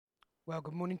Well,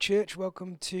 good morning, church.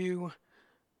 Welcome to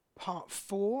part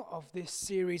 4 of this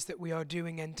series that we are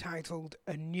doing entitled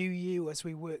A New You as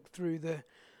we work through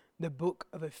the book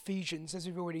of Ephesians. As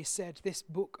we've already said, this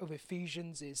book of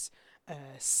Ephesians is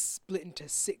split into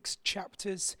 6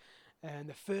 chapters. And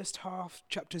the first half,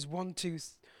 chapters 1, 2,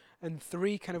 and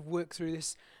 3, kind of work through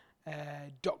this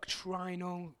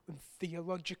doctrinal and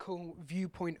theological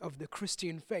viewpoint of the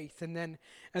Christian faith. And then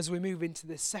as we move into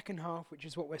the second half, which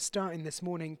is what we're starting this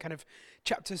morning, kind of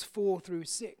chapters 4 through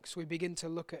 6, we begin to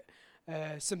look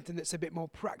at something that's a bit more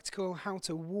practical, how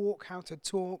to walk, how to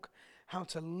talk, how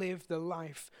to live the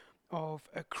life of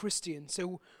a Christian.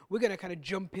 So we're going to kind of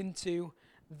jump into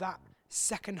that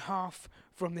second half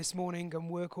from this morning and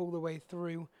work all the way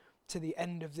through to the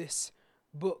end of this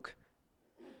book.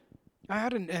 I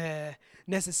hadn't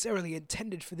necessarily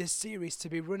intended for this series to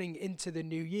be running into the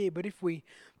new year, but if we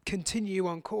continue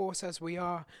on course as we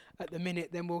are at the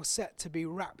minute, then we'll set to be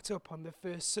wrapped up on the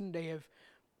first Sunday of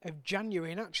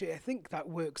January. And actually, I think that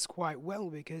works quite well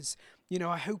because,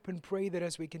 I hope and pray that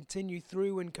as we continue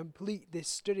through and complete this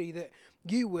study, that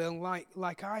you will,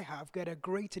 like I have, get a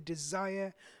greater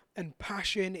desire and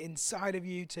passion inside of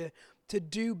you to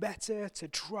do better, to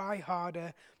try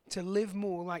harder, to live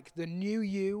more like the new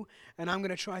you, and I'm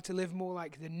going to try to live more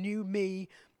like the new me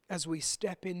as we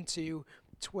step into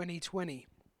 2020.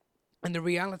 And the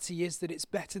reality is that it's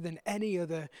better than any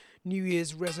other New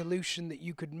Year's resolution that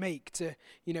you could make to,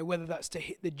 whether that's to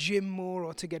hit the gym more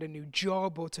or to get a new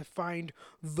job or to find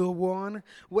the one.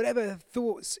 Whatever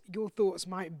your thoughts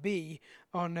might be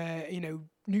on,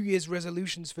 New Year's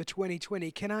resolutions for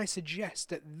 2020, can I suggest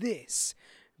that this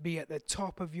be at the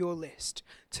top of your list,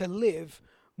 to live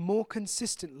more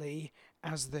consistently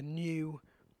as the new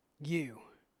you?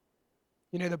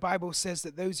 The Bible says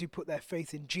that those who put their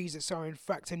faith in Jesus are in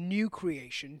fact a new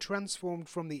creation, transformed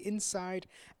from the inside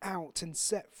out and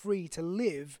set free to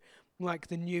live like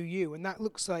the new you. And that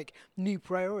looks like new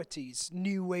priorities,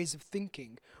 new ways of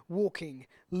thinking, walking,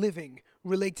 living,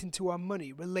 relating to our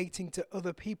money, relating to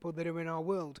other people that are in our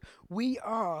world. We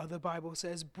are, the Bible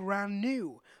says, brand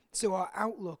new. So our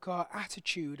outlook, our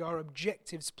attitude, our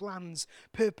objectives, plans,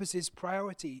 purposes,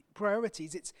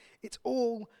 priorities, it's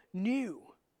all new.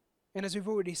 And as we've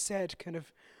already said, kind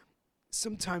of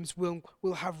sometimes we'll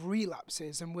have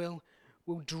relapses and we'll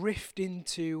drift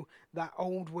into that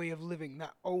old way of living,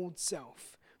 that old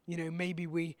self. Maybe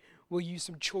we'll use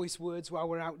some choice words while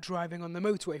we're out driving on the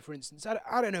motorway, for instance.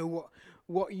 I don't know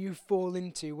what you fall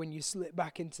into when you slip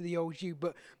back into the old you,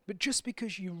 but just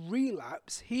because you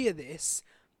relapse, hear this,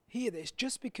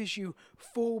 just because you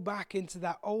fall back into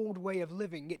that old way of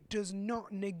living, it does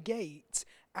not negate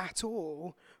at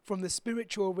all from the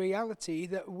spiritual reality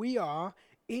that we are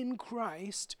in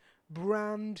Christ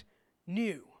brand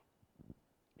new.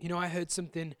 I heard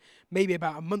something maybe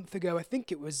about a month ago. I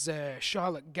think it was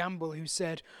Charlotte Gamble who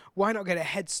said, why not get a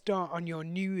head start on your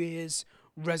New Year's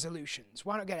resolutions?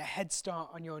 Why not get a head start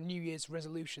on your New Year's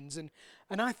resolutions? And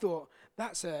I thought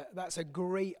that's a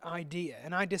great idea.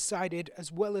 And I decided,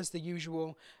 as well as the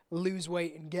usual lose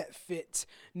weight and get fit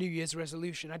New Year's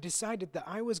resolution, I decided that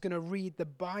I was going to read the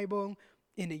Bible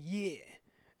in a year.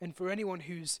 And for anyone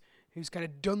who's kind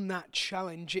of done that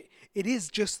challenge, it is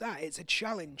just that. It's a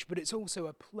challenge, but it's also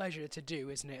a pleasure to do,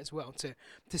 isn't it, as well?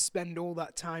 To spend all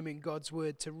that time in God's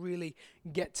Word, to really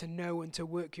get to know and to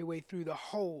work your way through the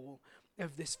whole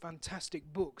of this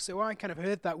fantastic book. So I kind of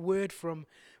heard that word from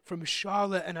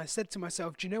Charlotte, and I said to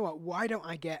myself, do you know what? Why don't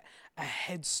I get a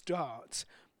head start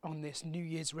on this New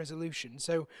Year's resolution?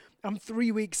 So I'm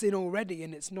 3 weeks in already,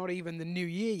 and it's not even the new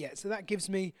year yet. So that gives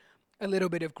me a little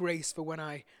bit of grace for when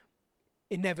I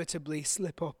inevitably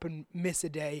slip up and miss a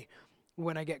day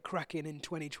when I get cracking in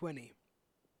 2020.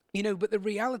 But the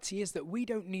reality is that we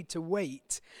don't need to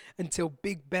wait until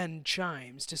Big Ben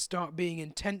chimes to start being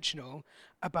intentional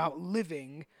about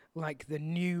living like the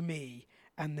new me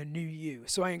and the new you.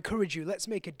 So I encourage you, let's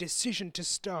make a decision to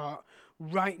start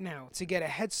right now, to get a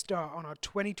head start on our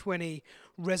 2020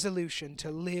 resolution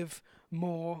to live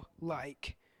more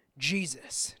like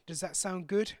Jesus. Does that sound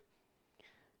good?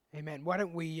 Amen. Why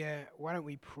don't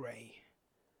we pray?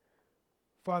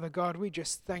 Father God, we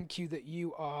just thank you that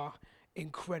you are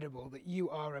incredible, that you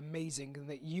are amazing, and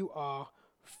that you are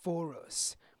for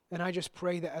us. And I just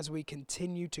pray that as we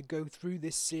continue to go through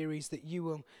this series, that you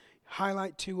will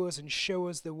highlight to us and show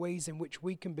us the ways in which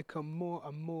we can become more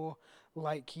and more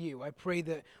like you. I pray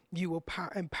that you will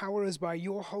empower us by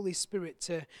your Holy Spirit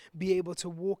to be able to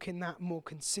walk in that more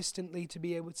consistently, to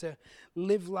be able to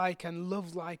live like and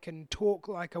love like and talk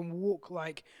like and walk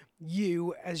like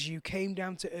you as you came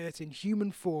down to earth in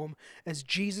human form as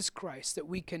Jesus Christ, that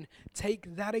we can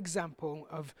take that example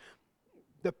of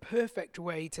the perfect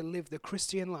way to live the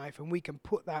Christian life, and we can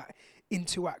put that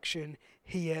into action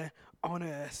here on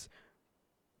earth.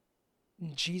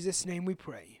 In Jesus' name we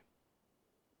pray.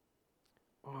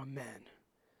 Amen.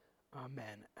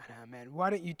 Amen and amen. Why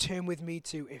don't you turn with me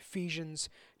to Ephesians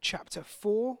chapter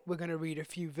 4. We're going to read a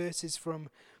few verses from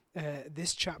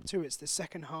this chapter. It's the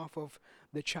second half of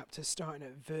the chapter, starting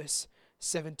at verse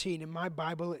 17. In my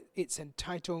Bible, it's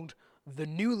entitled The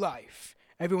New Life.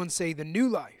 Everyone say the new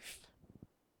life.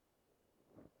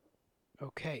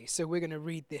 Okay, so we're going to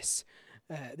read this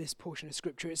portion of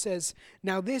scripture. It says,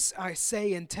 "Now this I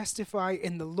say and testify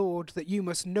in the Lord, that you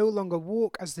must no longer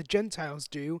walk as the Gentiles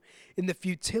do, in the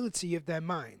futility of their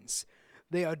minds.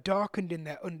 They are darkened in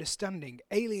their understanding,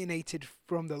 alienated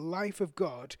from the life of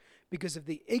God because of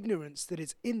the ignorance that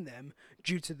is in them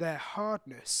due to their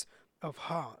hardness of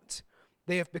heart.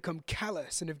 They have become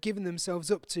callous and have given themselves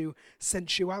up to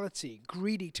sensuality,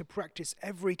 greedy to practice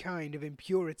every kind of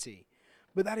impurity.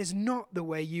 But that is not the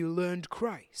way you learned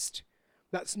Christ.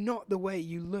 That's not the way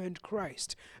you learned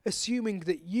Christ, assuming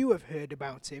that you have heard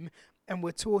about him and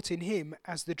were taught in him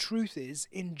as the truth is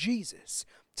in Jesus,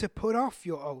 to put off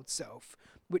your old self,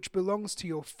 which belongs to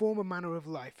your former manner of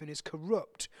life and is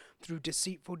corrupt through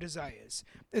deceitful desires,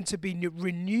 and to be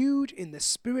renewed in the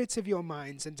spirit of your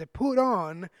minds, and to put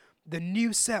on the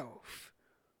new self,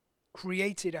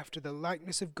 created after the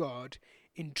likeness of God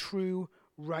in true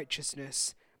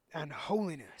righteousness and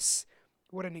holiness."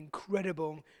 What an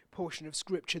incredible portion of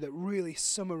scripture that really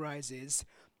summarizes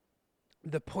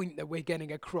the point that we're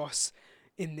getting across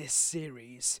in this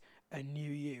series, A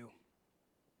New You.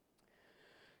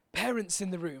 Parents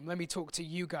in the room, let me talk to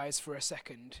you guys for a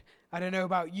second. I don't know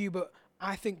about you, but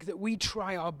I think that we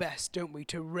try our best, don't we,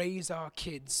 to raise our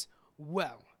kids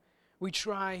well. We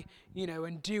try,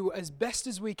 and do as best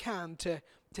as we can to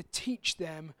teach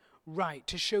them right,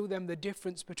 to show them the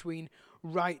difference between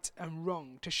right and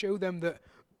wrong, to show them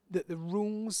that the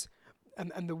rules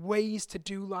and the ways to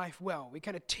do life well. We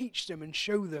kind of teach them and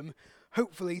show them,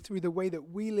 hopefully through the way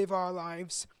that we live our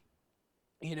lives,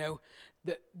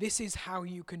 that this is how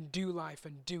you can do life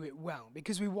and do it well.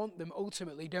 Because we want them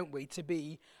ultimately, don't we, to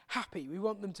be happy. We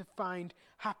want them to find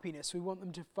happiness. We want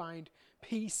them to find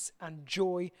peace and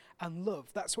joy and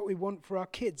love. That's what we want for our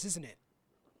kids, isn't it?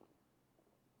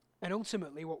 And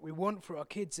ultimately what we want for our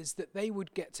kids is that they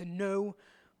would get to know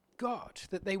God,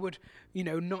 that they would,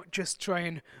 not just try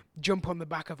and jump on the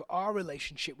back of our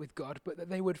relationship with God, but that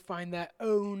they would find their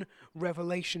own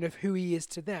revelation of who he is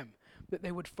to them, that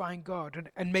they would find God,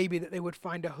 and maybe that they would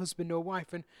find a husband or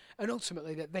wife, and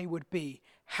ultimately that they would be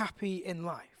happy in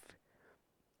life.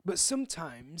 But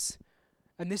sometimes,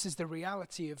 and this is the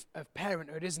reality of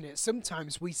parenthood, isn't it?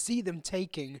 Sometimes we see them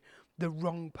taking the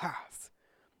wrong path.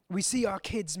 We see our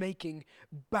kids making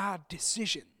bad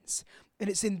decisions. And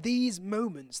it's in these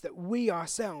moments that we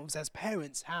ourselves as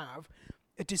parents have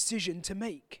a decision to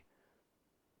make.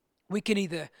 We can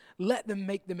either let them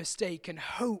make the mistake and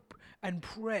hope and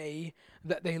pray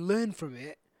that they learn from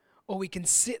it, or we can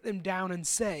sit them down and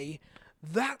say,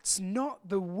 "That's not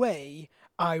the way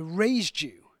I raised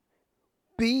you.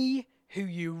 Be who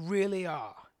you really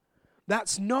are.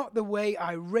 That's not the way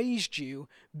I raised you.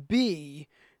 Be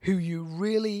who you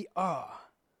really are."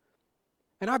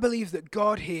 And I believe that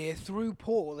God here, through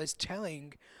Paul, is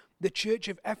telling the church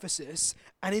of Ephesus,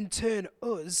 and in turn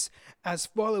us, as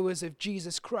followers of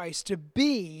Jesus Christ, to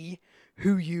be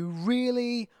who you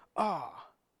really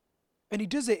are. And he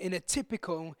does it in a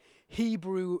typical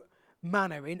Hebrew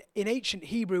manner. In ancient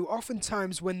Hebrew,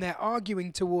 oftentimes when they're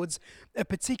arguing towards a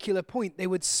particular point, they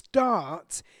would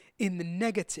start in the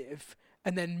negative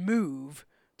and then move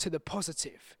to the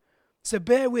positive. So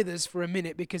bear with us for a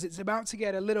minute, because it's about to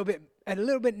get a little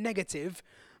bit negative,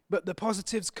 but the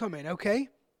positive's coming, okay?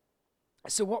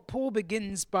 So what Paul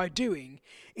begins by doing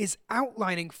is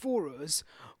outlining for us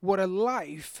what a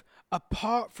life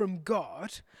apart from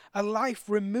God, a life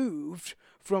removed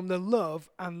from the love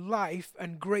and life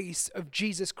and grace of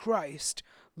Jesus Christ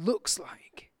looks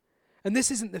like. And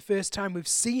this isn't the first time we've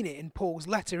seen it in Paul's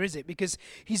letter, is it? Because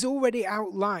he's already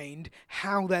outlined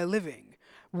how they're living,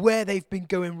 where they've been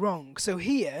going wrong. So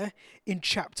here in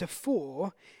chapter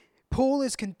 4, Paul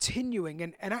is continuing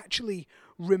and actually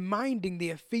reminding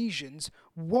the Ephesians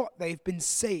what they've been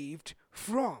saved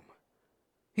from.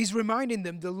 He's reminding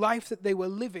them the life that they were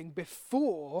living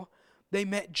before they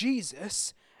met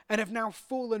Jesus and have now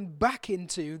fallen back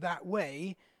into that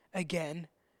way again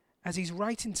as he's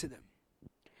writing to them.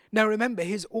 Now remember,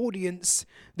 his audience,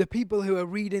 the people who are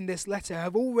reading this letter,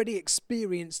 have already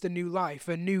experienced a new life,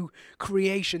 a new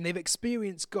creation. They've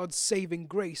experienced God's saving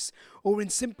grace, or in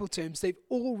simple terms, they've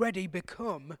already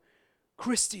become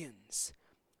Christians.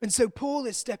 And so Paul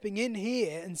is stepping in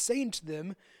here and saying to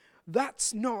them,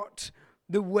 that's not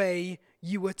the way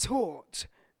you were taught.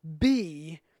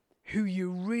 Be who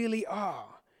you really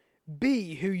are.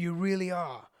 Be who you really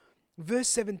are. Verse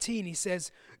 17, he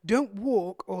says, don't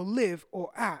walk or live or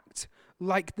act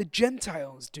like the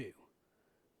Gentiles do.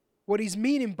 What he's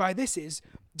meaning by this is,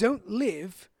 don't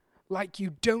live like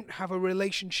you don't have a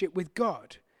relationship with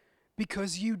God,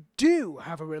 because you do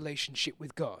have a relationship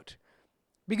with God.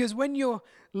 Because when you're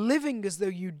living as though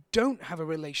you don't have a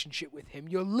relationship with him,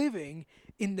 you're living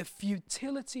in the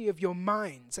futility of your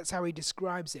minds. That's how he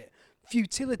describes it.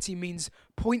 Futility means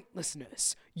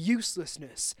pointlessness,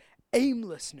 uselessness,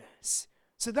 aimlessness.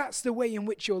 So that's the way in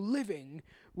which you're living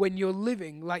when you're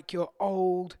living like your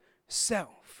old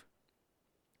self.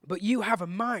 But you have a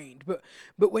mind.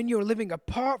 But when you're living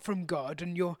apart from God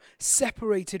and you're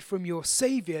separated from your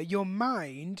Savior, your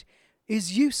mind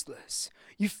is useless.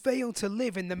 You fail to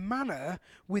live in the manner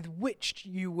with which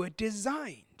you were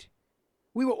designed.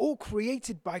 We were all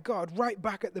created by God right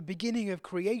back at the beginning of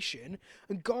creation,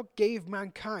 and God gave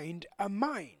mankind a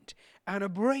mind and a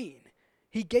brain.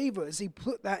 He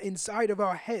put that inside of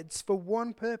our heads for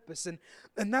one purpose, and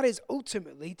that is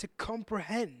ultimately to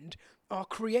comprehend our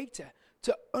Creator,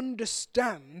 to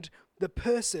understand the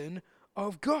person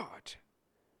of God.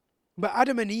 But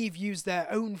Adam and Eve used their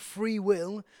own free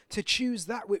will to choose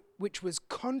that which was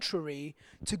contrary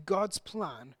to God's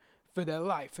plan for their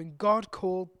life, and God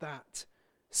called that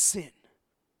sin.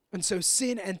 And so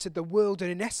sin entered the world,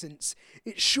 and in essence,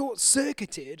 it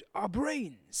short-circuited our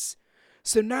brains.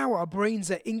 So now our brains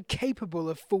are incapable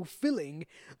of fulfilling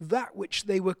that which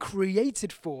they were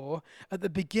created for at the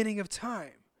beginning of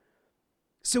time.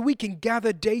 So we can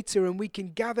gather data and we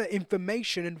can gather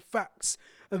information and facts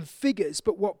and figures,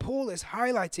 but what Paul is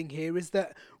highlighting here is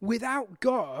that without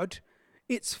God,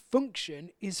 its function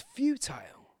is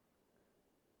futile.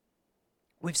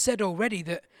 We've said already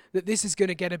that this is going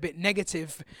to get a bit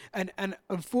negative, and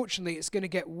unfortunately it's going to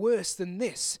get worse than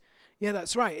this. Yeah,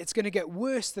 that's right. It's going to get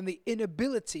worse than the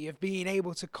inability of being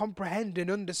able to comprehend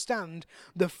and understand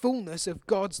the fullness of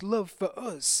God's love for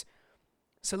us.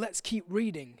 So let's keep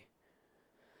reading.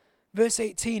 Verse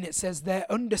 18, it says, their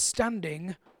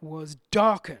understanding was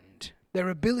darkened. Their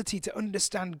ability to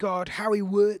understand God, how he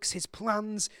works, his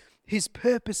plans, his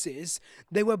purposes,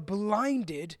 they were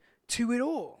blinded to it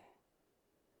all.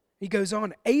 He goes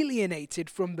on, alienated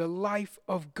from the life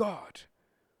of God.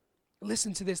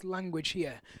 Listen to this language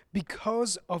here.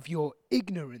 Because of your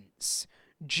ignorance,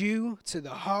 due to the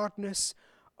hardness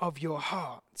of your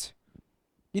heart.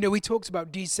 You know, we talked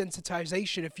about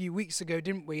desensitization a few weeks ago,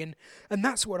 didn't we? And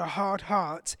that's what a hard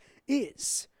heart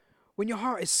is. When your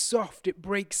heart is soft, it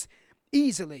breaks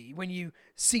easily. When you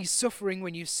see suffering,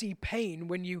 when you see pain,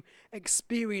 when you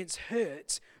experience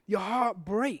hurt, your heart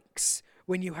breaks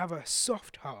when you have a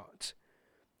soft heart.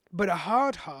 But a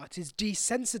hard heart is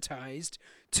desensitized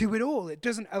to it all. It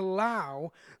doesn't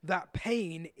allow that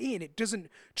pain in. It doesn't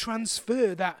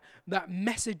transfer that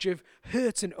message of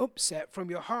hurt and upset from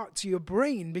your heart to your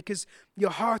brain, because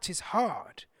your heart is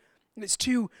hard. And it's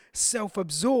too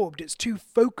self-absorbed. It's too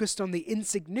focused on the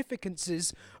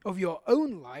insignificances of your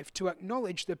own life to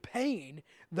acknowledge the pain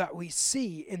that we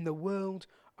see in the world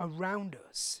around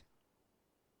us.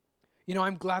 You know,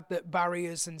 I'm glad that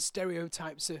barriers and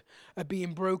stereotypes are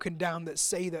being broken down that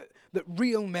say that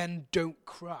real men don't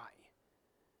cry.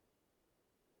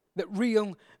 That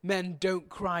real men don't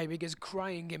cry because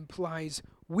crying implies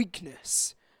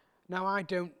weakness. Now, I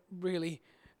don't really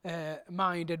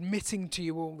mind admitting to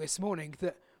you all this morning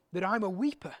that I'm a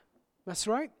weeper. That's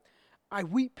right. I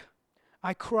weep.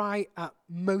 I cry at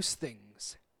most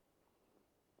things.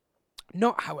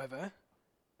 Not, however,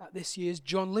 at this year's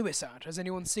John Lewis ad. Has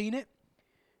anyone seen it?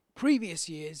 Previous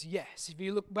years, yes. If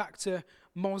you look back to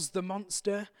Moz the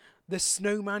Monster, the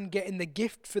snowman getting the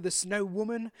gift for the snow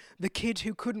woman, the kid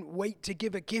who couldn't wait to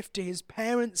give a gift to his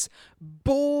parents,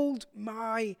 bawled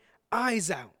my eyes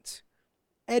out.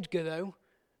 Edgar, though,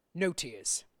 no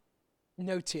tears.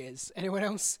 No tears. Anyone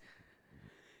else?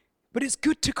 But it's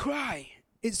good to cry.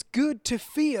 It's good to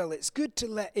feel. It's good to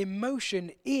let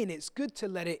emotion in. It's good to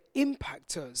let it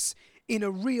impact us in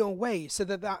a real way, so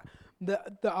that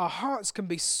our hearts can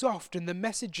be soft, and the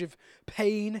message of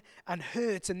pain and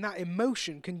hurt and that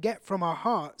emotion can get from our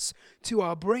hearts to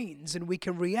our brains, and we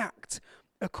can react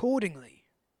accordingly.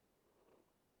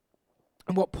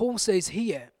 And what Paul says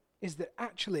here is that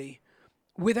actually,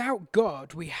 without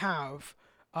God, we have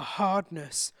a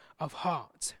hardness of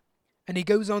heart. And he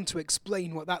goes on to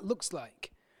explain what that looks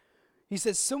like. He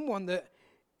says someone that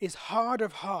is hard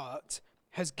of heart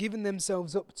has given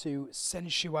themselves up to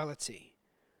sensuality.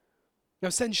 Now,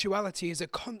 sensuality is a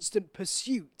constant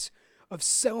pursuit of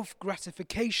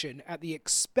self-gratification at the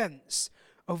expense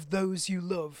of those you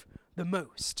love the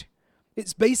most.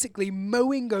 It's basically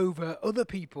mowing over other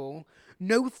people,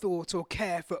 no thought or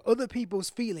care for other people's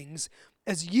feelings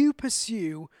as you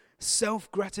pursue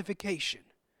self-gratification.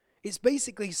 It's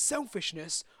basically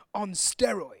selfishness on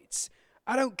steroids.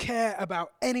 I don't care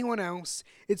about anyone else.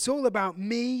 It's all about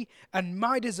me and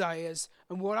my desires,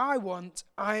 and what I want,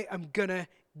 I am gonna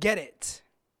get it.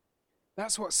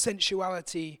 That's what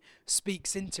sensuality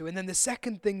speaks into. And then the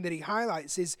second thing that he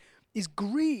highlights is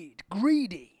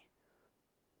greedy.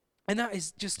 And that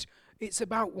is just, it's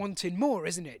about wanting more,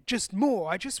 isn't it? Just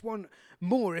more. I just want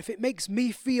more. If it makes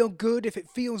me feel good, if it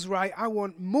feels right, I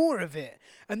want more of it.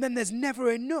 And then there's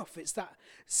never enough. It's that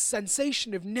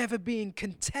sensation of never being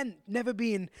content, never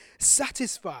being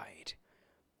satisfied.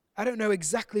 I don't know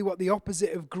exactly what the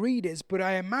opposite of greed is, but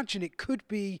I imagine it could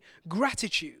be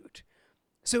gratitude.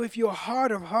 So if you're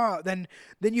hard of heart, then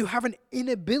you have an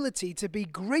inability to be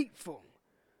grateful.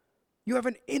 You have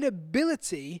an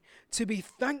inability to be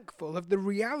thankful of the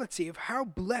reality of how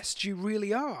blessed you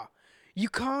really are. You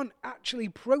can't actually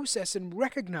process and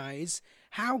recognize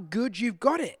how good you've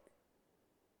got it.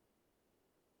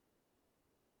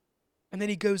 And then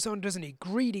he goes on, doesn't he?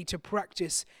 Greedy to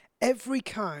practice every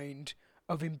kind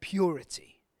of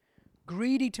impurity.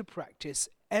 Greedy to practice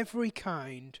every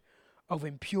kind of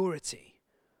impurity.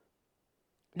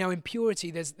 Now,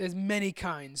 impurity, there's many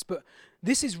kinds, but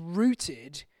this is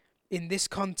rooted in this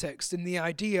context in the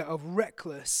idea of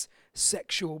reckless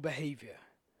sexual behavior.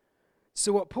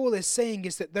 So what Paul is saying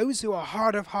is that those who are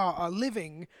hard of heart are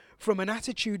living from an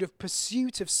attitude of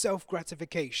pursuit of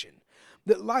self-gratification,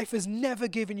 that life has never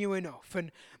given you enough,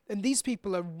 and these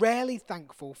people are rarely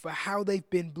thankful for how they've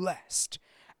been blessed,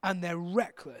 and they're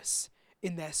reckless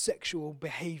in their sexual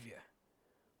behavior.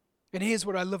 And here's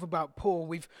what I love about Paul.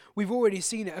 We've already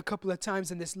seen it a couple of times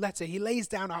in this letter. He lays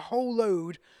down a whole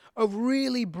load of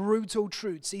really brutal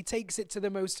truths. He takes it to the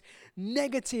most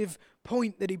negative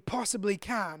point that he possibly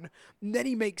can, and then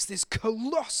he makes this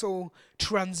colossal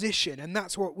transition, and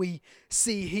that's what we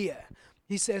see here.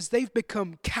 He says they've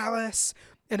become callous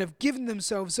and have given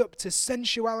themselves up to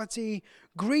sensuality,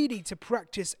 greedy to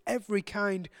practice every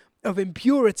kind of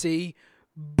impurity,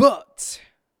 but,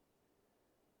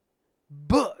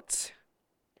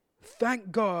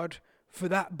 thank God for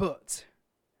that but.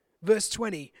 Verse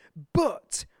 20,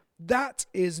 but that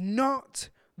is not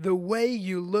the way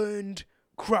you learned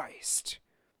Christ.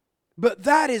 But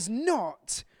that is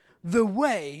not the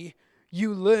way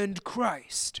you learned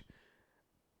Christ.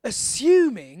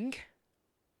 Assuming,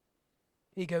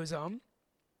 he goes on,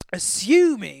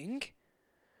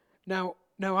 now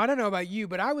I don't know about you,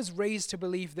 but I was raised to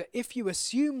believe that if you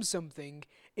assume something,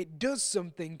 it does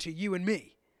something to you and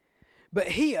me. But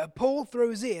here, Paul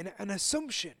throws in an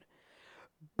assumption.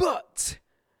 But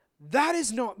that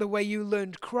is not the way you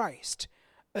learned Christ.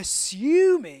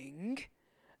 Assuming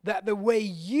that the way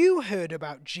you heard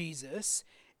about Jesus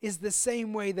is the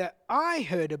same way that I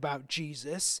heard about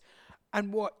Jesus,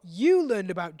 and what you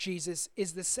learned about Jesus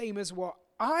is the same as what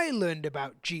I learned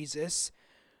about Jesus.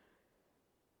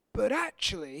 But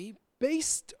actually,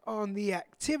 based on the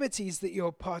activities that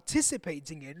you're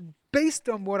participating in, based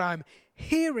on what I'm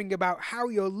hearing about how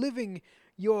you're living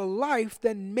your life,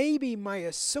 then maybe my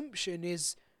assumption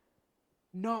is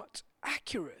not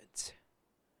accurate.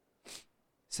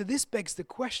 So this begs the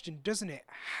question, doesn't it?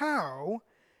 How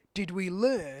did we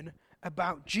learn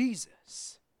about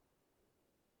Jesus?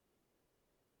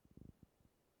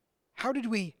 How did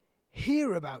we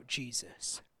hear about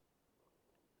Jesus?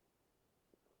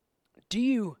 Do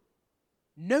you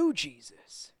know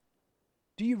Jesus?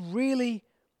 Do you really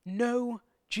know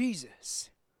Jesus?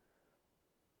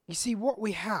 You see, what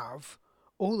we have,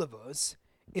 all of us,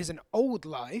 is an old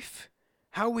life,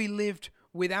 how we lived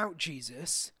without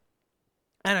Jesus,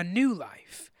 and a new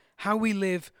life, how we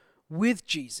live with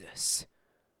Jesus.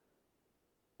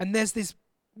 And there's this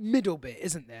middle bit,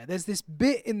 isn't there? There's this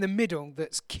bit in the middle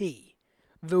that's key.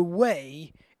 The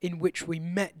way in which we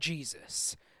met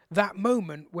Jesus. That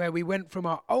moment where we went from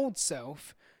our old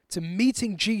self to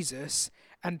meeting Jesus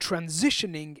and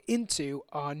transitioning into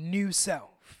our new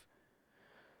self.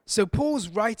 So Paul's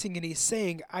writing and he's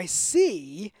saying, I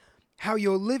see how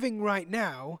you're living right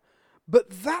now,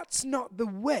 but that's not the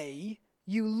way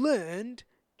you learned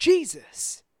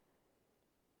Jesus.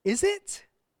 Is it?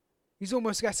 He's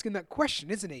almost asking that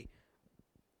question, isn't he?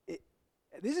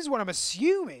 This is what I'm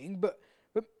assuming, but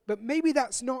maybe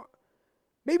that's not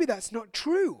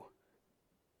true.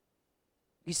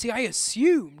 You see, I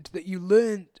assumed that you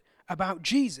learned about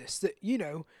Jesus, that,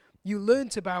 You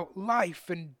learnt about life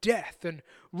and death and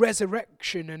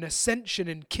resurrection and ascension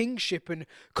and kingship and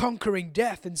conquering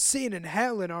death and sin and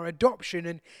hell and our adoption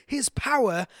and his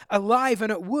power alive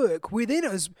and at work within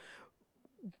us.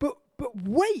 But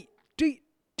wait, do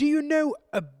you know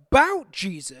about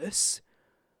Jesus,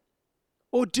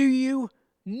 or do you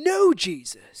know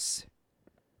Jesus?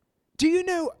 Do you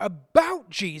know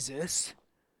about Jesus,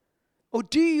 or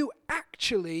do you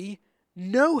actually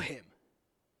know him?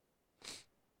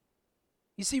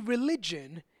 You see,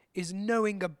 religion is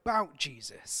knowing about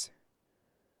Jesus.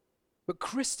 But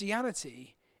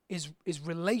Christianity is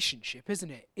relationship,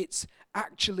 isn't it? It's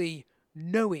actually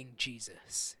knowing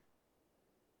Jesus.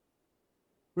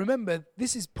 Remember,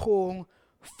 this is Paul,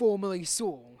 formerly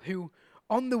Saul, who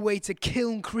on the way to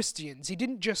kill Christians, he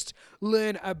didn't just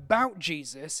learn about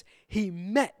Jesus, he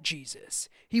met Jesus.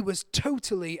 He was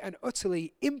totally and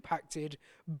utterly impacted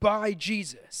by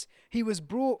Jesus. He was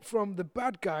brought from the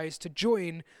bad guys to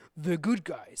join the good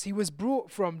guys. He was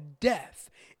brought from death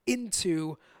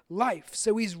into life.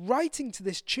 So he's writing to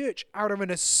this church out of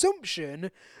an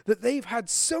assumption that they've had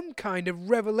some kind of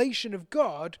revelation of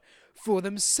God for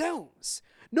themselves.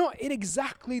 Not in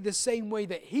exactly the same way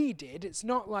that he did. It's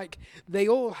not like they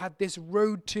all had this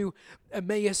road to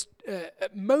Emmaus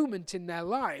moment in their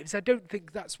lives. I don't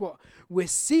think that's what we're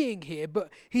seeing here, but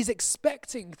he's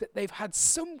expecting that they've had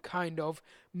some kind of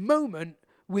moment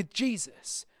with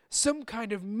Jesus, some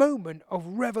kind of moment of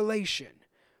revelation.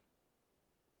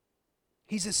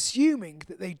 He's assuming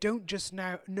that they don't just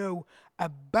now know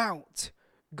about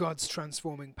God's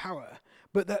transforming power,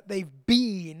 but that they've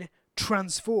been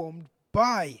transformed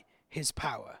by his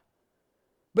power.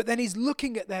 But then he's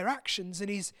looking at their actions and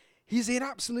he's in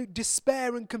absolute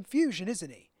despair and confusion,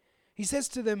 isn't he? He says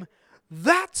to them,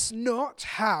 that's not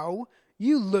how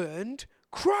you learned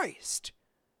Christ.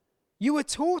 You were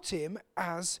taught him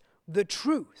as the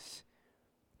truth.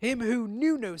 Him who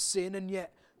knew no sin and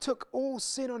yet took all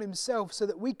sin on himself so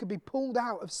that we could be pulled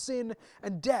out of sin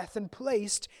and death and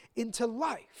placed into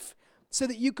life. So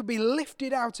that you could be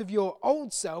lifted out of your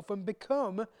old self and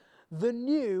become the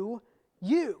new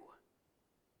you.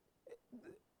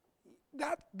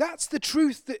 That's the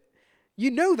truth. That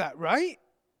you know that, right?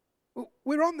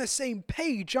 We're on the same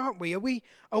page, aren't we?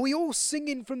 Are we all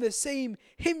singing from the same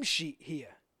hymn sheet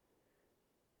here?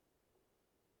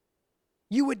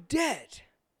 You were dead,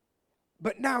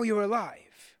 but now you're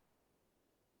alive.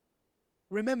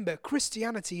 Remember,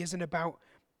 Christianity isn't about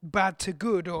bad to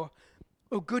good or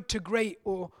good to great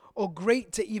or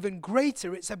great to even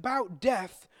greater. It's about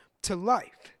death to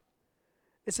life.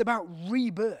 It's about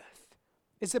rebirth.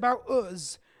 It's about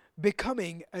us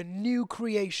becoming a new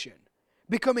creation,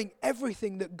 becoming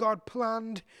everything that God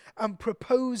planned and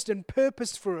proposed and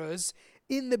purposed for us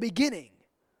in the beginning.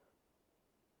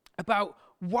 About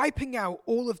wiping out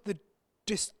all of the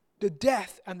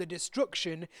death and the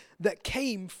destruction that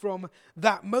came from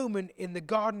that moment in the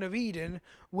Garden of Eden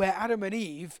where Adam and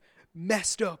Eve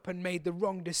messed up and made the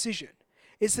wrong decision.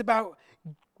 It's about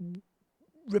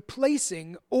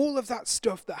replacing all of that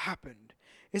stuff that happened.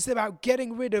 It's about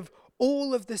getting rid of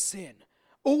all of the sin,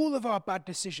 all of our bad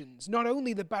decisions, not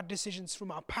only the bad decisions from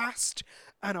our past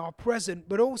and our present,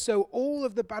 but also all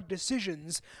of the bad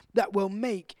decisions that we'll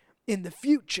make in the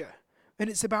future. And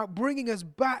it's about bringing us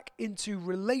back into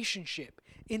relationship,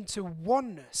 into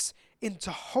oneness,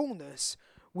 into wholeness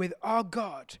with our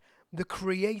God, the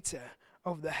creator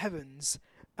of the heavens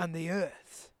and the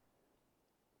earth.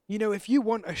 You know, if you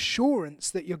want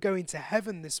assurance that you're going to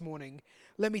heaven this morning,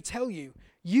 let me tell you,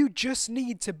 you just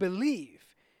need to believe.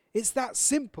 It's that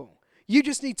simple. You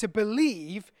just need to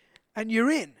believe and you're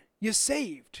in. You're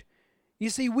saved. You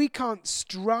see, we can't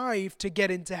strive to get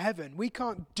into heaven. We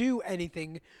can't do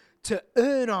anything to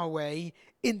earn our way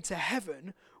into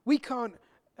heaven. We can't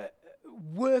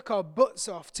work our butts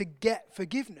off to get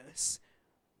forgiveness.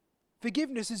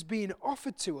 Forgiveness is being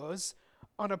offered to us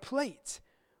on a plate.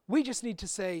 We just need to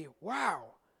say,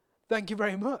 wow, thank you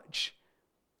very much.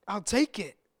 I'll take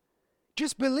it.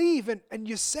 Just believe and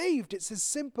you're saved. It's as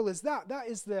simple as that. That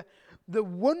is the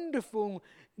wonderful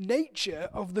nature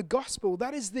of the gospel.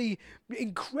 That is the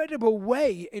incredible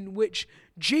way in which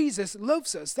Jesus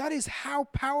loves us. That is how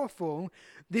powerful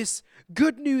this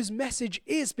good news message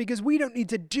is, because we don't need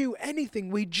to do anything.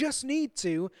 We just need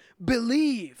to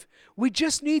believe. We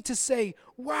just need to say,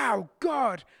 wow,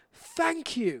 God,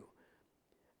 thank you.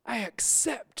 I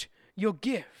accept your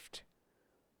gift.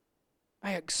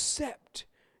 I accept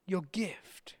your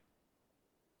gift.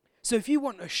 So if you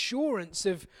want assurance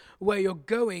of where you're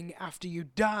going after you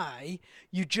die,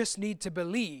 you just need to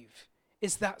believe.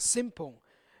 It's that simple.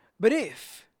 But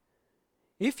if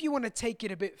If you want to take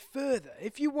it a bit further,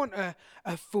 if you want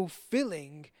a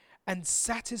fulfilling and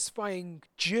satisfying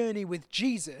journey with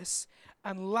Jesus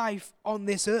and life on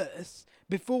this earth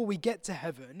before we get to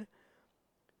heaven,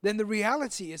 then the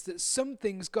reality is that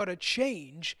something's got to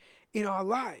change in our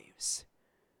lives.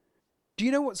 Do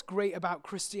you know what's great about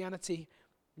Christianity?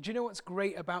 Do you know what's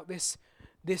great about this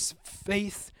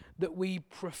faith that we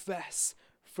profess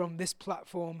from this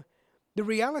platform? The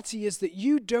reality is that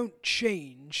you don't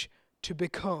change to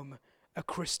become a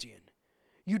Christian.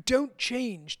 You don't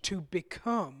change to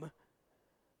become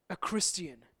a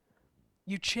Christian.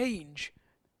 You change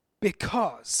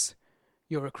because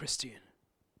you're a Christian.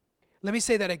 Let me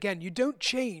say that again. You don't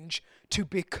change to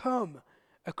become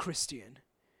a Christian.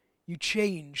 You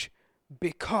change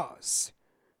because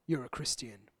you're a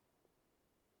Christian.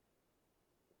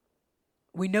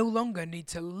 We no longer need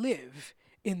to live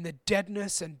in the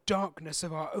deadness and darkness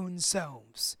of our own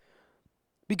selves.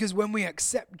 Because when we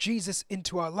accept Jesus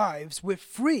into our lives, we're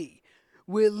free.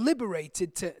 We're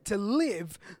liberated to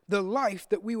live the life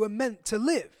that we were meant to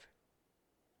live.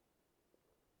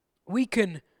 We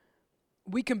can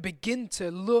begin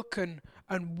to look and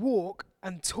walk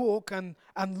and talk and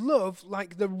love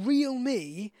like the real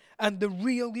me and the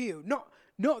real you.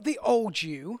 Not the old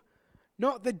you,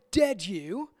 not the dead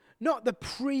you, not the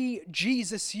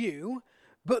pre-Jesus you,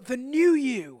 but the new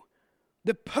you,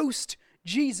 the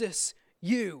post-Jesus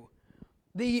you.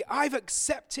 I've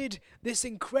accepted this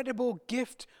incredible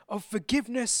gift of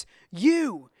forgiveness,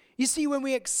 you. You see, when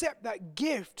we accept that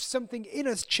gift, something in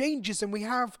us changes and we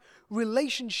have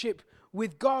relationship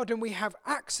with God and we have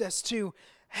access to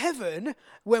heaven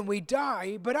when we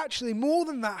die. But actually more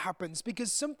than that happens,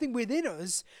 because something within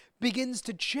us begins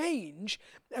to change,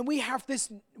 and we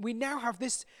now have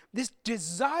this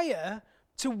desire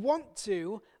to want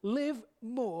to live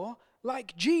more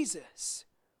like Jesus.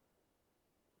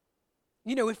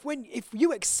 You know, if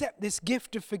you accept this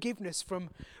gift of forgiveness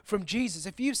from Jesus,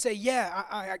 if you say, yeah,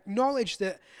 I acknowledge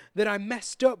that I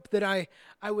messed up, that I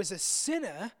was a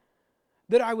sinner,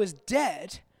 that I was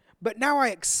dead, but now I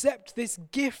accept this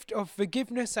gift of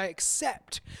forgiveness. I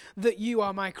accept that you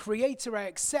are my creator. I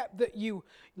accept that you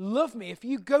love me. If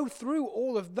you go through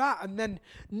all of that and then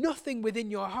nothing within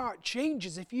your heart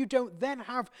changes, if you don't then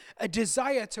have a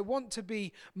desire to want to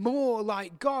be more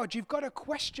like God, you've got to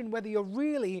question whether you're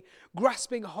really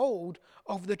grasping hold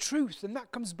of the truth. And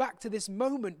that comes back to this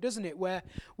moment, doesn't it, where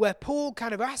Paul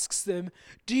kind of asks them,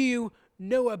 do you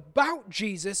know about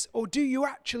Jesus or do you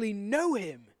actually know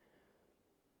him?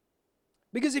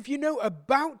 Because if you know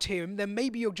about him, then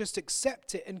maybe you'll just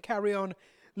accept it and carry on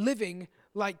living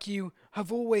like you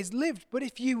have always lived. But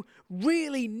if you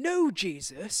really know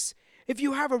Jesus, if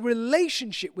you have a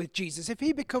relationship with Jesus, if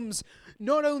he becomes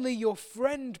not only your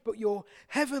friend but your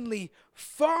heavenly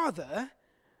Father,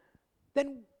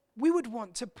 then we would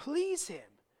want to please him.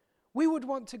 We would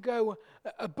want to go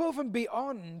above and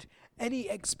beyond any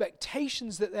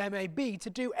expectations that there may be, to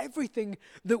do everything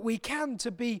that we can, to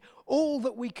be all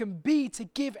that we can be, to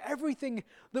give everything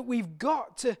that we've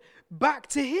got back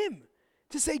to him.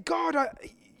 To say, God,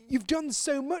 you've done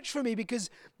so much for me because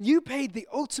you paid the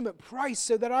ultimate price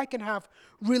so that I can have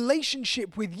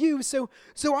relationship with you. So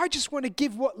I just want to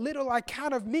give what little I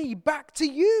can of me back to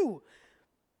you.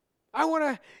 I want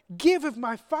to give of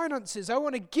my finances. I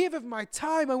want to give of my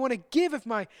time. I want to give of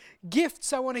my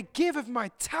gifts. I want to give of my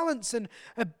talents and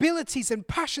abilities and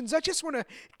passions. I just want to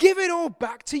give it all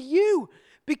back to you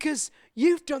because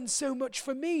you've done so much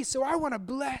for me. So I want to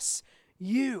bless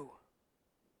you.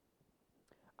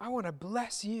 I want to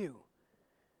bless you.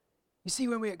 You see,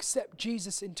 when we accept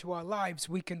Jesus into our lives,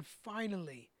 we can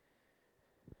finally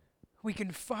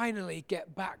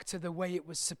get back to the way it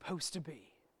was supposed to be.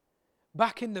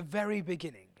 Back in the very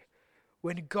beginning,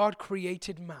 when God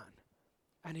created man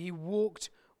and he walked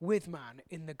with man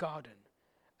in the garden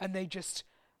and they just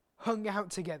hung out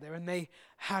together and they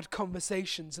had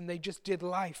conversations and they just did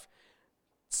life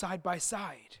side by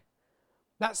side.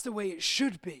 That's the way it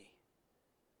should be.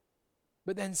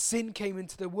 But then sin came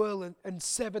into the world and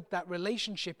severed that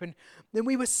relationship, and then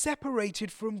we were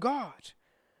separated from God.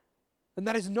 And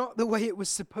that is not the way it was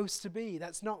supposed to be.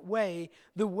 That's not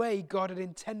the way God had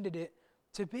intended it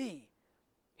to be.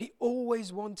 He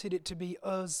always wanted it to be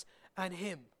us and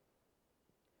him.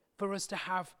 For us to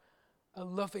have a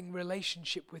loving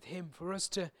relationship with him. For us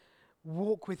to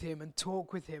walk with him and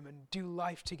talk with him and do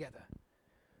life together.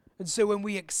 And so when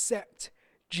we accept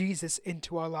Jesus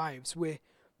into our lives, we're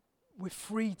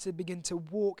free to begin to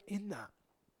walk in that.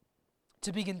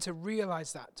 To begin to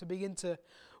realize that. To begin to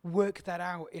work that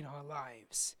out in our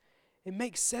lives. It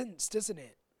makes sense, doesn't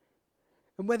it?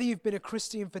 And whether you've been a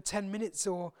Christian for 10 minutes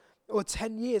or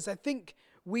 10 years, I think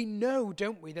we know,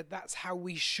 don't we, that that's how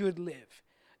we should live,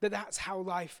 that that's how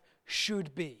life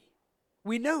should be.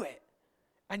 We know it.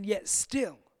 And yet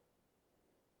still,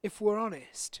 if we're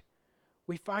honest,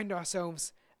 we find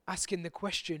ourselves asking the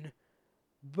question,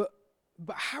 but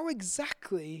how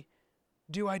exactly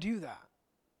do I do that?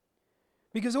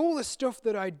 Because all the stuff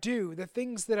that I do, the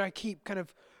things that I keep kind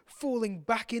of falling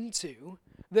back into,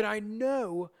 that I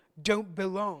know don't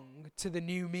belong to the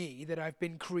new me that I've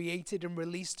been created and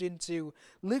released into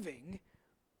living,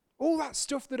 all that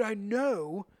stuff that I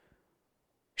know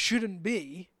shouldn't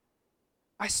be,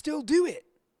 I still do it.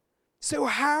 So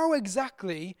how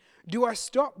exactly do I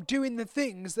stop doing the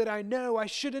things that I know I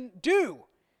shouldn't do?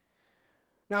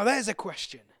 Now there's a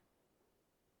question.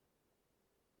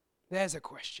 There's a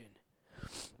question.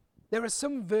 There are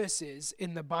some verses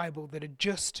in the Bible that are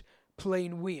just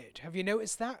plain weird. Have you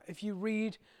noticed that? If you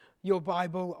read your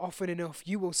Bible often enough,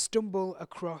 you will stumble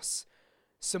across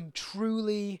some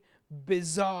truly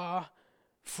bizarre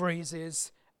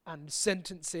phrases and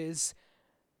sentences.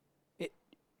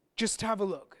 Just have a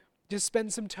look. Just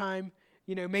spend some time.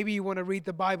 Maybe you want to read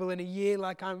the Bible in a year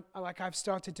like I've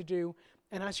started to do.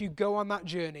 And as you go on that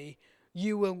journey,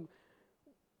 you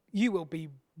will be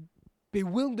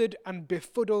bewildered and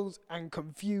befuddled and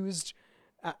confused,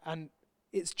 and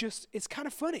it's kind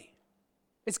of funny.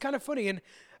 It's kind of funny, and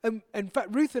in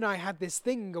fact, Ruth and I had this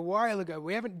thing a while ago.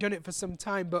 We haven't done it for some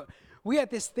time, but we had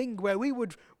this thing where we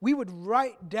would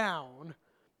write down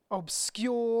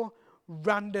obscure,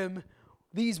 random,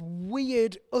 these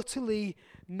weird, utterly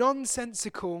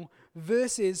nonsensical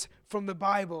verses from the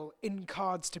Bible in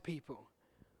cards to people.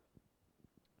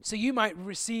 So you might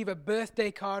receive a birthday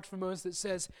card from us that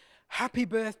says, "Happy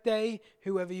birthday,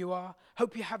 whoever you are.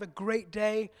 Hope you have a great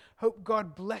day. Hope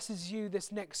God blesses you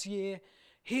this next year.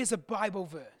 Here's a Bible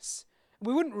verse."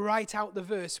 We wouldn't write out the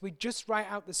verse. We'd just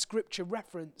write out the scripture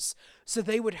reference so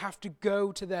they would have to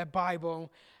go to their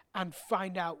Bible and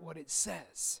find out what it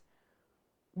says.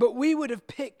 But we would have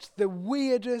picked the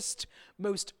weirdest,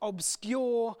 most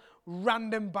obscure,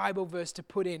 random Bible verse to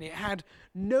put in. It had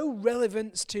no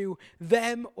relevance to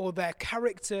them or their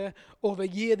character or the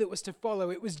year that was to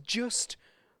follow. It was just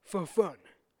for fun.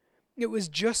 It was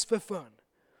just for fun.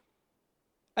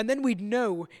 And then we'd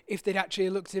know if they'd actually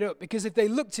looked it up, because if they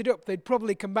looked it up, they'd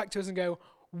probably come back to us and go,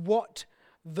 "What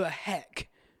the heck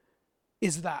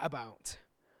is that about?"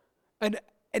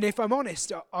 And if I'm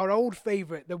honest, our old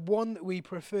favorite, the one that we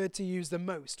preferred to use the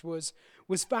most, was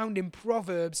found in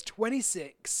Proverbs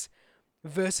 26,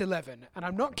 verse 11. And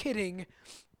I'm not kidding.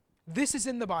 This is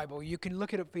in the Bible. You can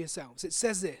look it up for yourselves. It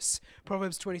says this,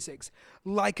 Proverbs 26,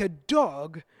 "Like a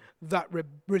dog that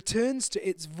returns to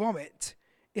its vomit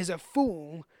is a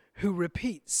fool who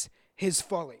repeats his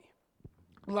folly."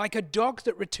 Like a dog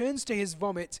that returns to his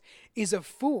vomit is a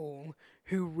fool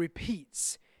who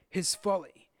repeats his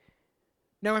folly.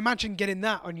 Now imagine getting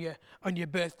that on your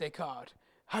birthday card.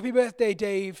 "Happy birthday,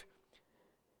 Dave.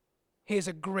 Here's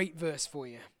a great verse for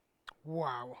you."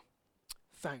 Wow.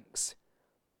 Thanks.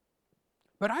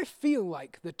 But I feel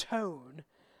like the tone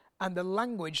and the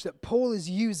language that Paul is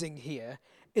using here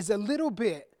is a little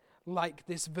bit like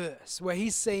this verse, where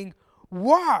he's saying,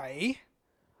 why,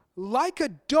 like a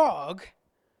dog,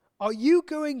 are you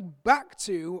going back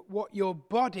to what your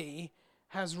body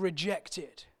has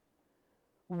rejected?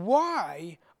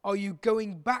 Why are you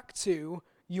going back to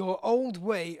your old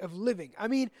way of living? I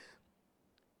mean,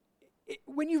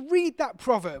 when you read that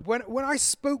proverb, when I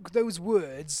spoke those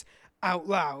words out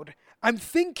loud, I'm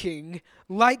thinking,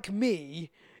 like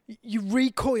me, you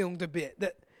recoiled a bit,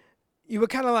 that you were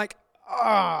kind of like,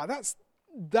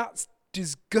 that's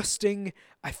disgusting.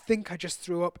 I think I just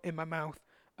threw up in my mouth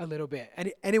a little bit.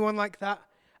 Anyone like that?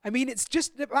 I mean, it's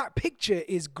just, that picture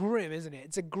is grim, isn't it?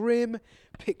 It's a grim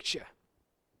picture.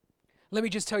 Let me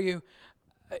just tell you,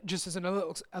 just as a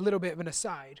little bit of an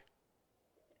aside,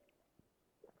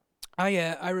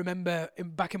 I remember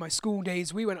back in my school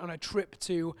days, we went on a trip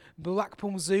to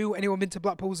Blackpool Zoo. Anyone been to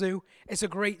Blackpool Zoo? It's a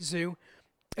great zoo.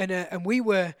 And we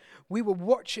were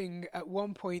watching at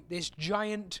one point this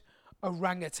giant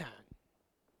orangutan.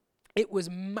 It was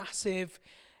massive.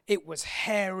 It was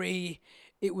hairy.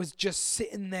 It was just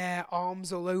sitting there,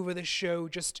 arms all over the show,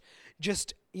 just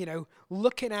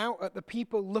looking out at the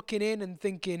people looking in and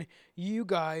thinking, "You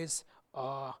guys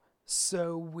are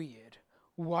so weird.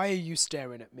 Why are you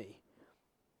staring at me?"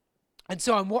 And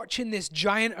so I'm watching this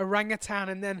giant orangutan,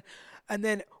 and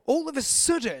then all of a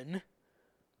sudden,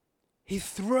 he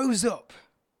throws up.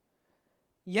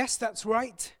 Yes, that's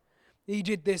right. He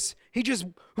did this. He just,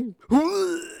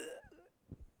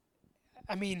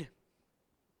 I mean,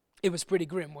 it was pretty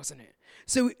grim, wasn't it?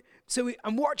 So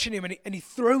I'm watching him, and he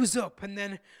throws up, and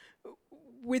then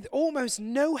with almost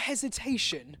no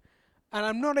hesitation, and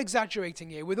I'm not exaggerating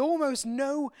here, with almost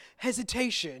no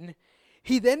hesitation,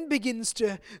 he then begins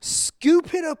to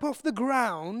scoop it up off the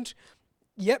ground.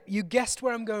 Yep, you guessed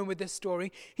where I'm going with this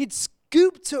story. He'd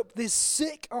scooped up this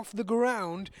sick off the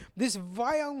ground, this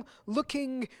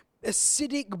vile-looking,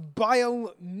 acidic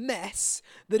bile mess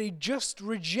that he just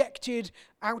rejected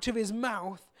out of his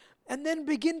mouth, and then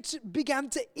began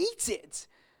to eat it.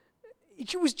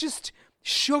 He was just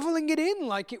shoveling it in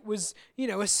like it was,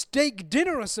 a steak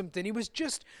dinner or something. He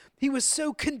was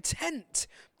so content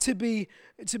to be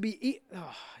eat.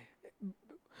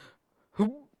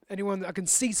 Anyone, I can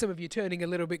see some of you turning a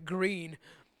little bit green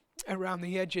around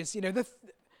the edges.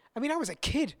 I was a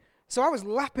kid, so I was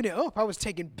lapping it up. I was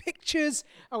taking pictures.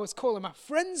 I was calling my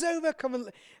friends over.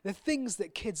 The things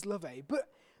that kids love, eh? But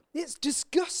it's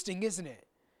disgusting, isn't it?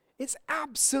 It's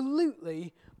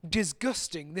absolutely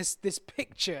disgusting, this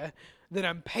picture that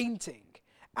I'm painting.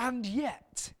 And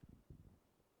yet,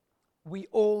 we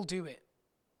all do it.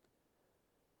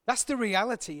 That's the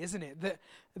reality, isn't it?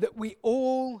 That we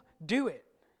all do it.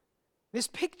 This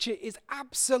picture is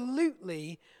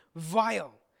absolutely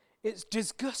vile. It's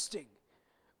disgusting.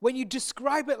 When you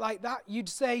describe it like that, you'd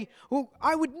say, well,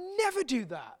 I would never do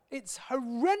that. It's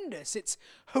horrendous. It's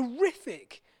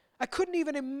horrific. I couldn't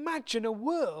even imagine a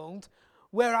world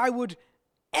where I would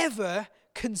ever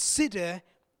consider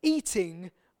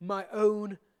eating my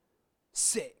own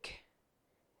sick.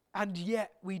 And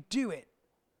yet we do it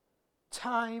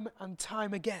time and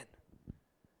time again.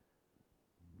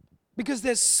 Because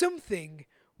there's something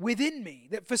within me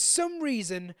that for some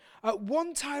reason at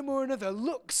one time or another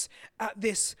looks at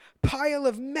this pile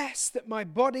of mess that my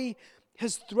body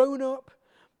has thrown up,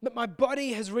 that my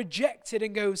body has rejected,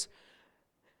 and goes,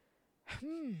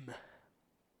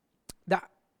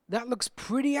 that looks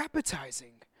pretty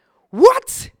appetizing.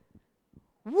 What?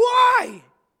 Why?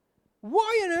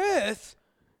 Why on earth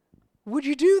would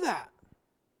you do that?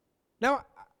 Now,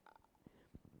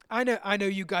 I know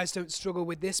you guys don't struggle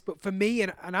with this, but for me,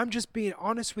 and I'm just being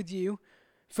honest with you,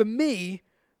 for me,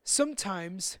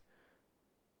 sometimes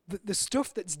the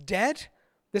stuff that's dead,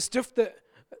 the stuff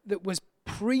that was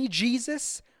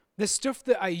pre-Jesus, the stuff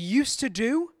that I used to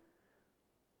do,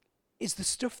 is the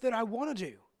stuff that I want to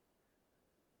do.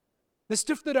 The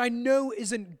stuff that I know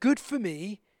isn't good for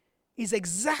me is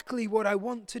exactly what I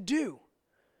want to do.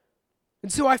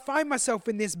 And so I find myself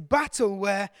in this battle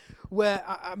where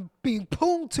I'm being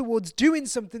pulled towards doing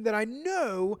something that I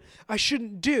know I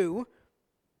shouldn't do,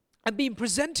 and being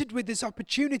presented with this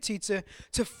opportunity to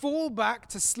fall back,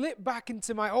 to slip back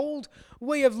into my old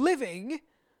way of living,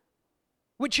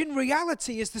 which in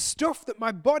reality is the stuff that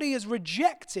my body has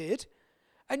rejected,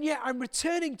 and yet I'm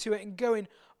returning to it and going,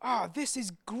 this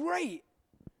is great.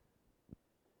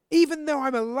 Even though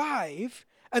I'm alive,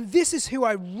 and this is who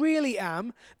I really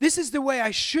am, this is the way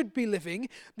I should be living,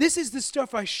 this is the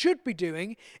stuff I should be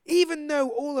doing, even though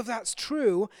all of that's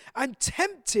true, I'm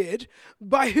tempted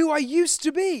by who I used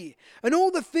to be. And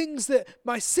all the things that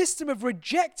my system have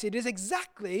rejected is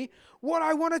exactly what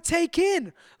I want to take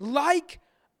in, like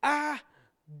a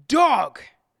dog.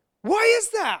 Why is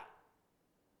that?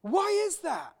 Why is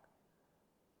that?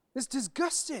 It's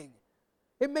disgusting.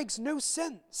 It makes no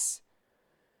sense.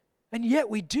 And yet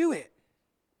we do it.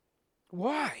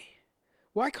 Why?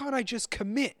 Why can't I just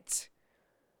commit?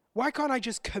 Why can't I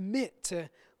just commit to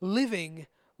living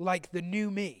like the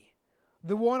new me?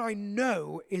 The one I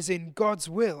know is in God's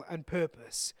will and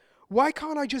purpose. Why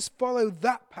can't I just follow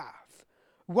that path?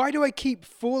 Why do I keep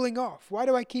falling off? Why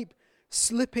do I keep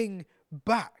slipping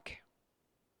back?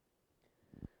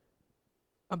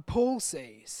 And Paul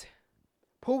says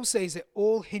it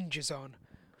all hinges on,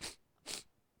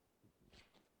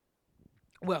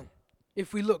 well,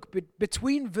 if we look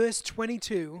between verse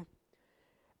 22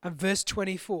 and verse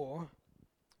 24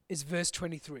 is verse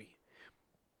 23.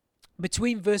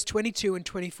 Between verse 22 and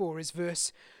 24 is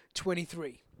verse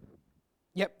 23.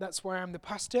 Yep, that's why I'm the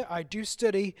pastor. I do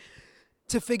study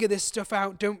to figure this stuff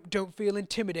out. Don't feel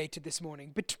intimidated this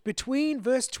morning. But between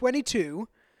verse 22,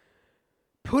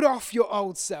 put off your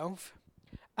old self,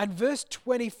 and verse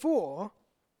 24,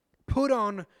 put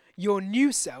on your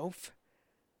new self,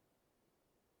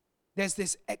 there's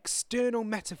this external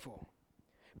metaphor.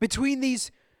 Between these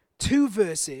two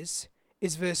verses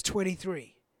is verse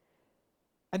 23.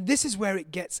 And this is where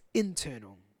it gets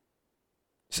internal.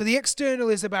 So the external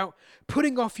is about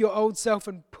putting off your old self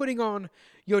and putting on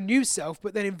your new self.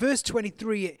 But then in verse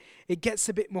 23, it gets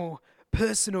a bit more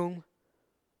personal.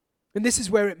 And this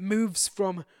is where it moves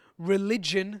from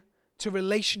religion to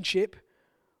relationship,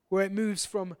 where it moves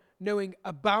from knowing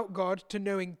about God to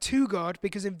knowing to God,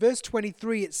 because in verse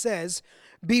 23 it says,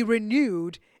 be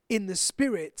renewed in the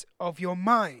spirit of your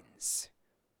minds.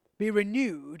 Be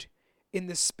renewed in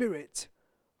the spirit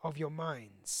of your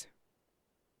minds.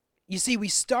 You see, we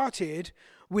started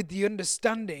with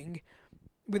understanding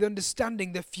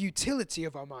the futility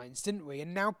of our minds, didn't we?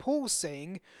 And now Paul's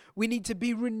saying we need to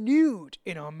be renewed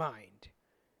in our mind.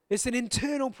 It's an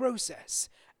internal process,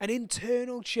 an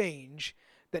internal change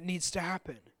that needs to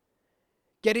happen.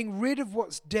 Getting rid of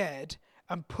what's dead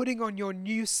and putting on your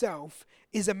new self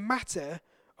is a matter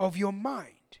of your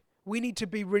mind. We need to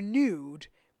be renewed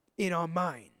in our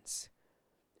minds.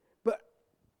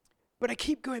 But I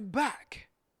keep going back.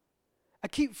 I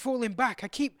keep falling back. I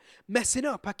keep messing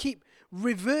up. I keep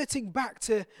reverting back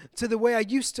to the way I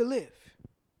used to live.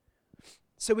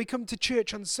 So we come to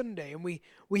church on Sunday and we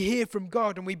hear from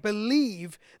God and we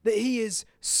believe that He is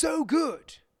so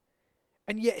good.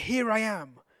 And yet here I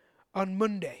am on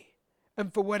Monday,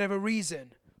 and for whatever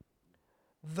reason,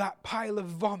 that pile of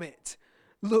vomit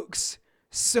looks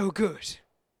so good.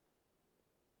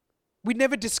 We'd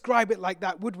never describe it like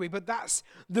that, would we? But that's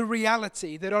the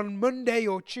reality, that on Monday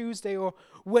or Tuesday or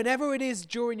whenever it is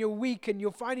during your week and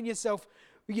you're finding yourself,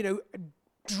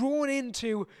 drawn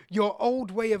into your old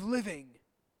way of living,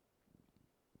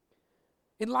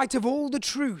 in light of all the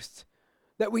truth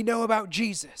that we know about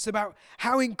Jesus, about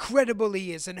how incredible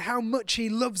He is and how much He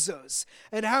loves us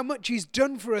and how much He's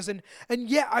done for us. And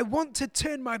yet I want to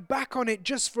turn my back on it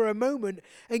just for a moment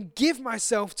and give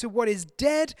myself to what is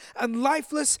dead and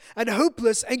lifeless and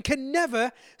hopeless and can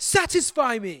never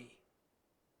satisfy me.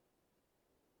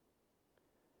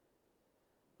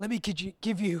 Let me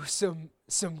give you some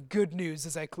good news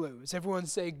as I close. Everyone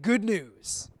say good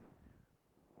news.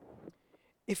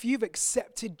 If you've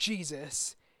accepted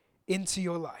Jesus into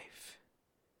your life,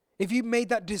 if you've made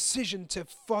that decision to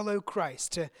follow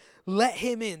Christ, to let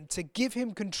Him in, to give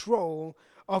Him control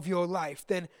of your life,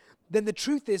 then the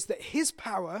truth is that His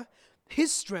power,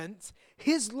 His strength,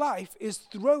 His life is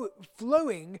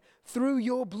flowing through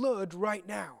your blood right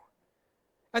now.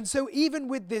 And so even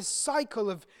with this cycle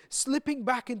of slipping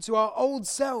back into our old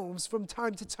selves from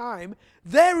time to time,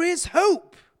 there is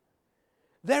hope.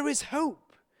 There is hope.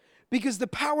 Because the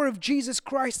power of Jesus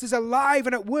Christ is alive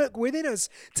and at work within us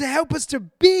to help us to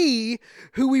be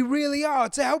who we really are,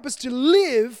 to help us to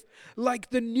live like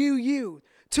the new you,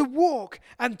 to walk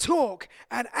and talk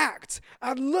and act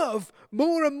and love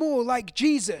more and more like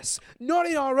Jesus, not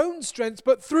in our own strength,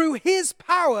 but through His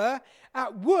power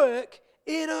at work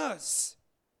in us.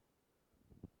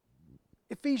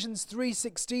 Ephesians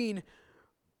 3:16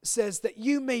 says that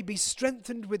you may be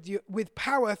strengthened with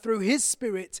power through His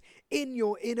Spirit in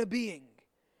your inner being.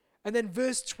 And then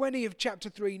verse 20 of chapter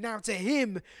 3, now to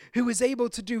Him who is able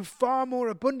to do far more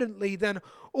abundantly than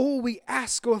all we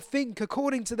ask or think,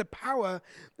 according to the power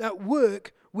at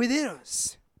work within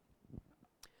us.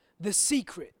 The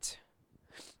secret,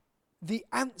 the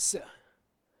answer,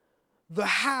 the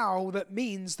how that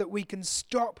means that we can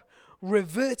stop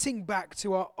reverting back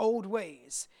to our old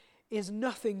ways is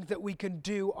nothing that we can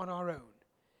do on our own.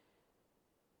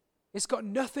 It's got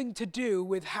nothing to do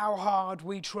with how hard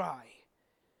we try.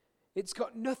 It's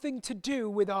got nothing to do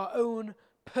with our own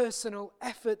personal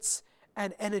efforts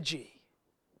and energy.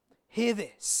 Hear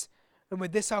this, and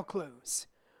with this I'll close.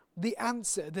 The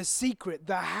answer, the secret,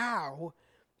 the how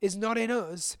is not in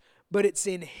us, but it's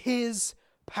in His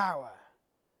power.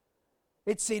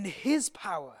 It's in His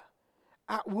power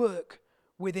at work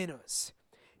within us.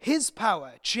 His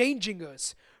power changing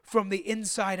us from the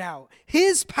inside out.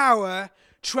 His power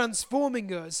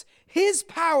transforming us. His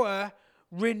power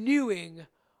renewing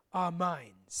our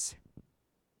minds.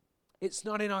 It's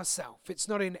not in ourselves. It's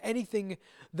not in anything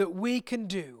that we can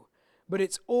do, but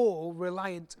it's all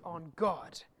reliant on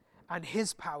God and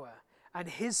His power and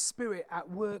His Spirit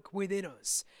at work within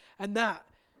us. And that,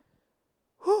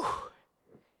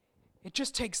 it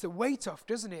just takes the weight off,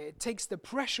 doesn't it? It takes the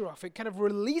pressure off. It kind of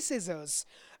releases us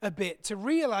a bit to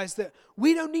realize that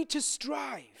we don't need to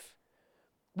strive.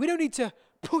 We don't need to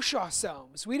push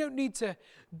ourselves. We don't need to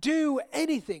do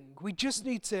anything. We just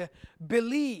need to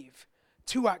believe,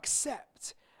 to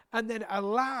accept, and then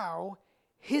allow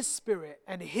His Spirit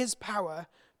and His power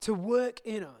to work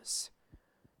in us,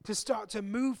 to start to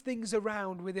move things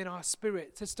around within our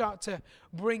spirit, to start to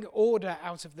bring order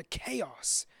out of the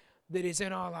chaos that is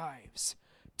in our lives,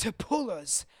 to pull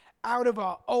us out of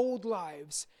our old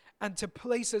lives and to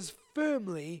place us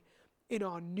firmly in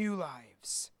our new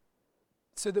lives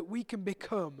so that we can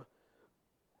become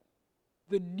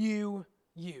the new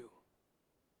you,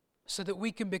 so that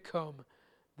we can become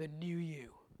the new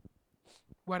you.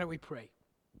 Why don't we pray?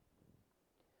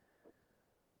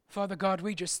 Father God,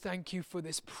 we just thank you for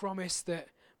this promise that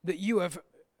you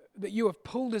have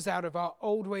pulled us out of our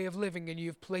old way of living and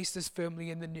you've placed us firmly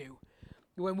in the new.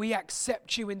 When we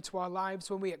accept you into our lives,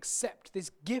 when we accept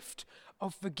this gift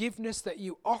of forgiveness that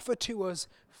you offer to us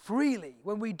freely,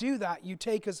 when we do that, you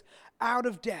take us out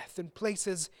of death and place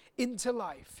us into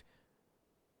life.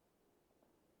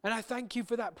 And I thank you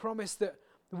for that promise that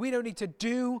we don't need to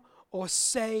do or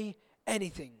say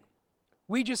anything.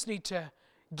 We just need to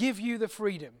give you the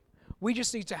freedom. We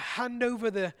just need to hand over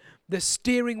the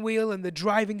steering wheel and the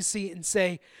driving seat and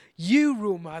say, you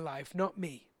rule my life, not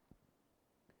me.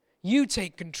 You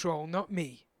take control, not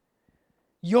me.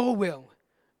 Your will,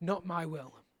 not my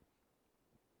will.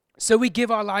 So we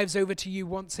give our lives over to you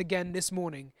once again this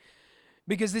morning,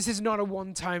 because this is not a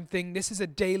one-time thing. This is a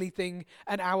daily thing,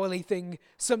 an hourly thing,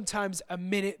 sometimes a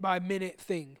minute-by-minute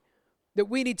thing. That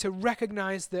we need to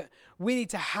recognize that we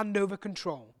need to hand over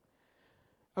control.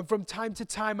 And from time to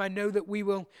time, I know that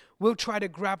we'll try to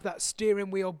grab that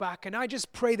steering wheel back. And I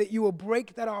just pray that you will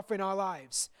break that off in our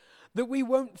lives. That we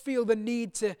won't feel the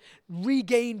need to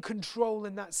regain control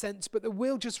in that sense, but that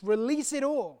we'll just release it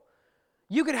all.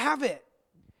 You can have it.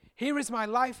 Here is my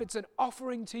life. It's an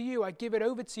offering to you. I give it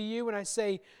over to you and I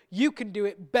say, you can do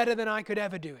it better than I could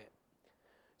ever do it.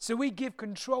 So we give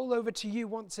control over to you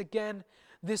once again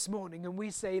this morning. And we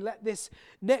say, let this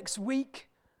next week,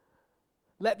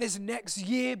 let this next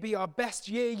year be our best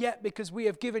year yet, because we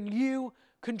have given you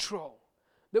control.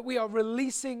 That we are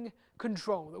releasing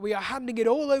control. That we are handing it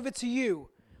all over to you.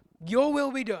 Your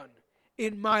will be done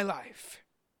in my life.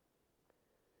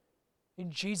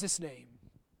 In Jesus' name.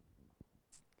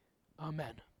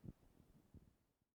 Amen.